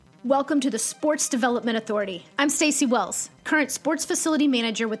Welcome to the Sports Development Authority. I'm Stacey Wells, current sports facility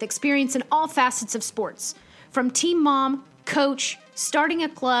manager with experience in all facets of sports, from team mom, coach, starting a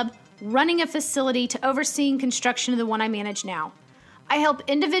club, running a facility, to overseeing construction of the one I manage now. I help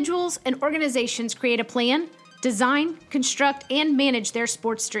individuals and organizations create a plan, design, construct, and manage their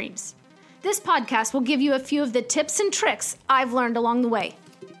sports dreams. This podcast will give you a few of the tips and tricks I've learned along the way.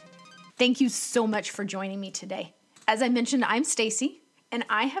 Thank you so much for joining me today. As I mentioned, I'm Stacey, and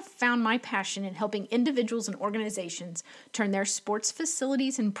I have found my passion in helping individuals and organizations turn their sports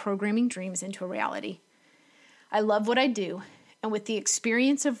facilities and programming dreams into a reality. I love what I do, and with the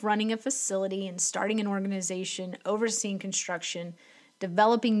experience of running a facility and starting an organization, overseeing construction,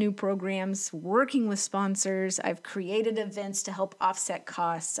 developing new programs, working with sponsors, I've created events to help offset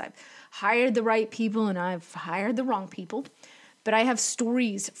costs, I've hired the right people, and I've hired the wrong people, but I have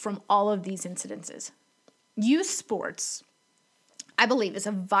stories from all of these incidences. Youth sports, I believe, is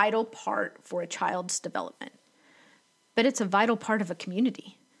a vital part for a child's development, but it's a vital part of a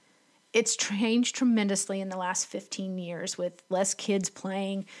community. It's changed tremendously in the last 15 years with less kids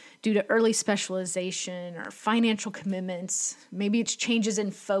playing due to early specialization or financial commitments. Maybe it's changes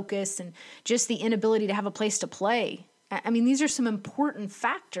in focus and just the inability to have a place to play. I mean, these are some important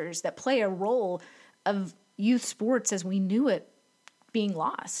factors that play a role of youth sports as we knew it being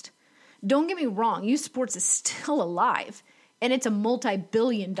lost. Don't get me wrong, youth sports is still alive, and it's a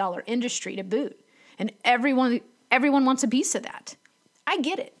multi-billion-dollar industry to boot, and everyone wants a piece of that. I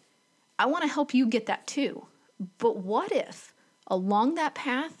get it. I want to help you get that too. But what if, along that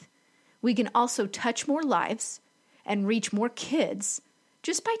path, we can also touch more lives and reach more kids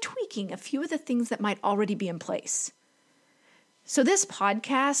just by tweaking a few of the things that might already be in place? So this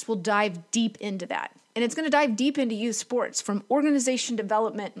podcast will dive deep into that. And it's going to dive deep into youth sports, from organization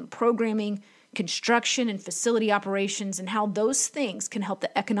development and programming, construction and facility operations, and how those things can help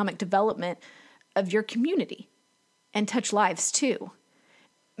the economic development of your community and touch lives too.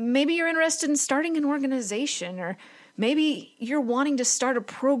 Maybe you're interested in starting an organization, or maybe you're wanting to start a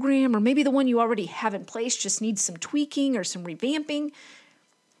program, or maybe the one you already have in place just needs some tweaking or some revamping.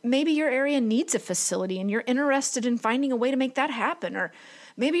 Maybe your area needs a facility and you're interested in finding a way to make that happen. Or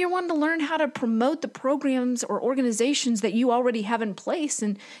maybe you're wanting to learn how to promote the programs or organizations that you already have in place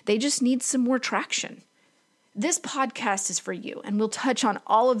and they just need some more traction. This podcast is for you, and we'll touch on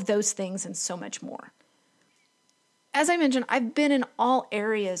all of those things and so much more. As I mentioned, I've been in all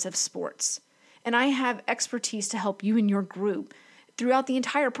areas of sports, and I have expertise to help you and your group throughout the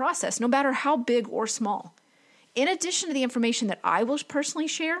entire process, no matter how big or small. In addition to the information that I will personally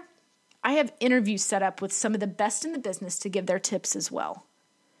share, I have interviews set up with some of the best in the business to give their tips as well.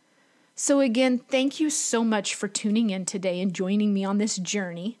 So again, thank you so much for tuning in today and joining me on this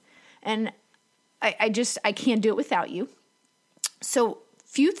journey. And I can't do it without you. So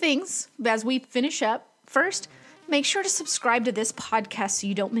few things as we finish up. First, make sure to subscribe to this podcast so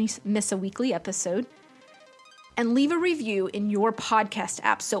you don't miss a weekly episode. And leave a review in your podcast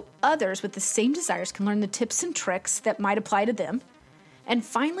app so others with the same desires can learn the tips and tricks that might apply to them. And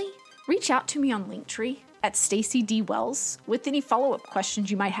finally, reach out to me on Linktree at Stacey D. Wells with any follow-up questions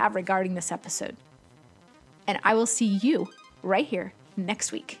you might have regarding this episode. And I will see you right here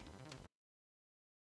next week.